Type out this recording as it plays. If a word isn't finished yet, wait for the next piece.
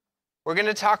We're going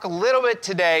to talk a little bit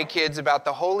today, kids, about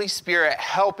the Holy Spirit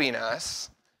helping us.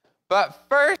 But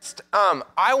first,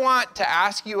 I want to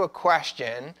ask you a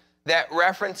question that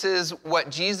references what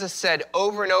Jesus said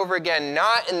over and over again,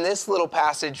 not in this little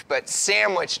passage, but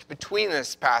sandwiched between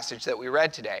this passage that we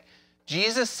read today.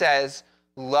 Jesus says,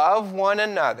 love one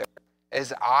another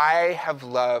as I have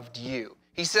loved you.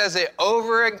 He says it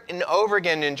over and over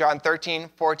again in John 13,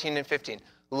 14, and 15.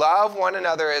 Love one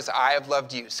another as I have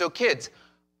loved you. So kids,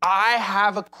 I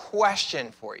have a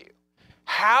question for you.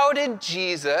 How did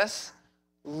Jesus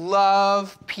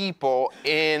love people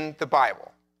in the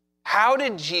Bible? How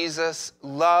did Jesus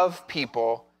love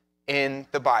people in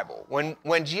the Bible?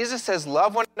 When Jesus says,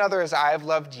 love one another as I have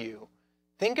loved you,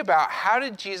 think about how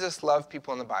did Jesus love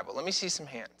people in the Bible? Let me see some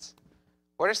hands.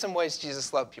 What are some ways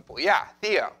Jesus loved people? Yeah,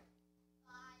 Theo.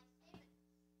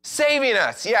 Saving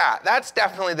us. Yeah, that's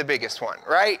definitely the biggest one,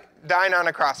 right? Dying on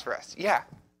a cross for us. Yeah.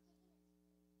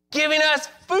 Giving us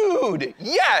food.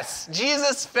 Yes,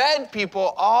 Jesus fed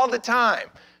people all the time,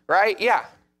 right? Yeah.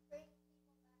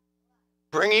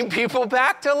 Bringing people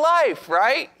back to life,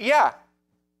 right? Yeah.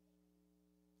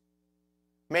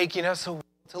 Making us a world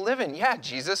to live in. Yeah,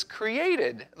 Jesus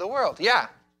created the world. Yeah.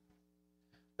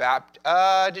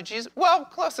 Did Jesus? Well,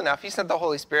 close enough. He sent the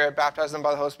Holy Spirit, baptized them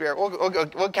by the Holy Spirit.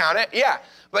 We'll count it. Yeah.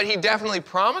 But he definitely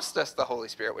promised us the Holy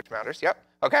Spirit, which matters. Yep.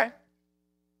 Okay.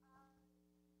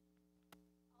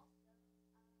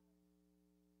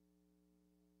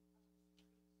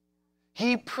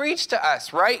 He preached to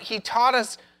us, right? He taught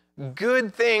us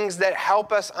good things that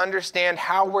help us understand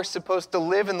how we're supposed to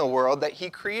live in the world that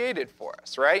he created for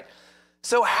us, right?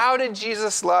 So how did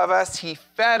Jesus love us? He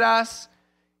fed us.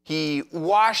 He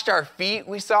washed our feet,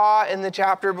 we saw in the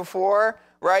chapter before,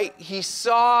 right? He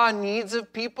saw needs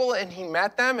of people and he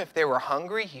met them. If they were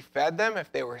hungry, he fed them.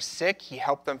 If they were sick, he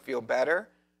helped them feel better,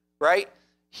 right?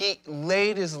 He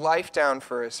laid his life down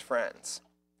for his friends.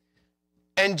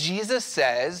 And Jesus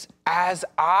says, as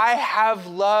I have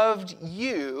loved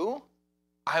you,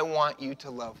 I want you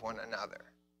to love one another.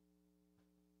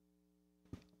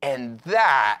 And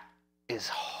that is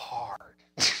hard.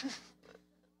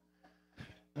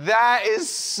 That is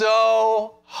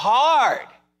so hard.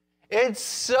 It's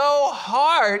so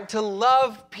hard to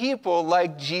love people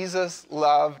like Jesus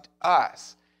loved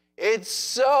us. It's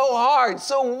so hard.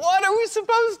 So what are we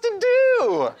supposed to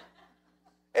do?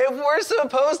 If we're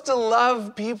supposed to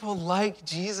love people like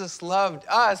Jesus loved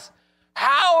us,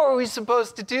 how are we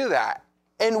supposed to do that?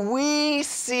 And we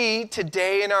see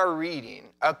today in our reading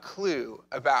a clue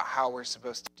about how we're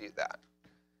supposed to do that.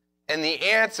 And the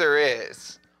answer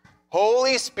is,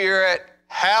 Holy Spirit,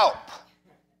 help.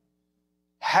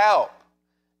 Help.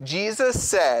 Jesus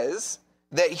says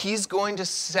that he's going to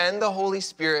send the Holy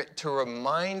Spirit to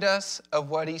remind us of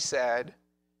what he said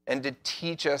and to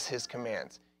teach us his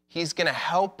commands. He's going to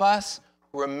help us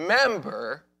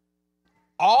remember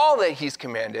all that he's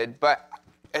commanded, but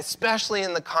especially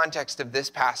in the context of this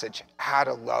passage, how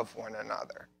to love one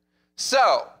another.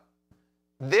 So,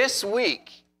 this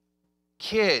week,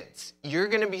 kids, you're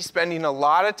going to be spending a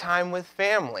lot of time with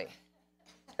family.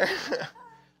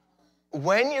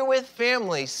 When you're with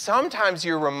family, sometimes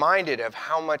you're reminded of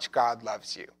how much God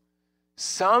loves you.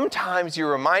 Sometimes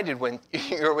you're reminded when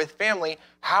you're with family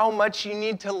how much you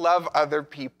need to love other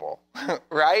people,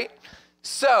 right?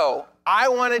 So I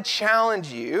want to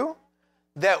challenge you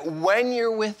that when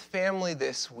you're with family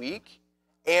this week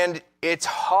and it's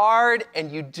hard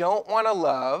and you don't want to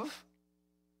love,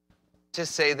 to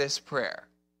say this prayer.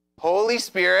 Holy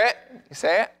Spirit, you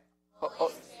say it?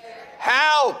 Holy Spirit.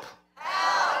 Help!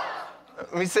 Help!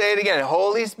 Let me say it again.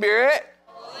 Holy Spirit.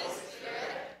 Holy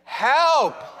Spirit.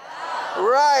 Help!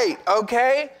 Right,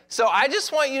 okay? So I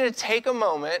just want you to take a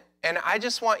moment and I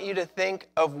just want you to think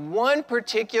of one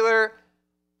particular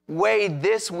way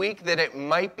this week that it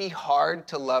might be hard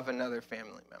to love another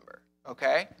family member,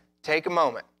 okay? Take a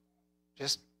moment.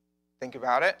 Just think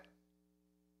about it.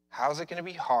 How's it going to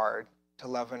be hard to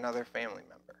love another family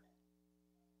member?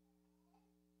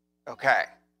 Okay.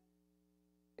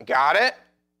 You got it?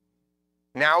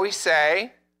 Now we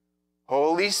say,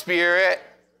 Holy Spirit,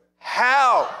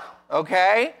 help.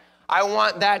 Okay? I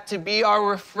want that to be our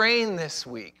refrain this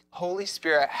week. Holy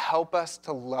Spirit, help us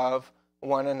to love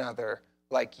one another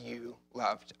like you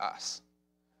loved us.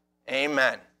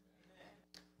 Amen.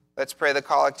 Let's pray the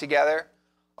collect together.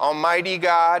 Almighty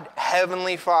God,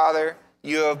 Heavenly Father,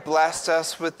 you have blessed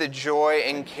us with the joy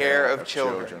and care of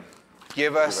children.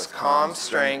 Give us calm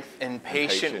strength and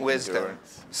patient wisdom,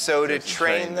 so to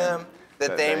train them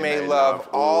that they may love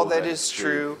all that is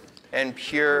true and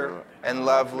pure and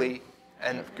lovely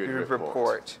and of good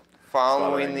report,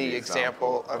 following the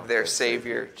example of their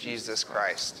Savior, Jesus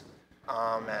Christ.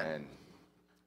 Amen. Amen.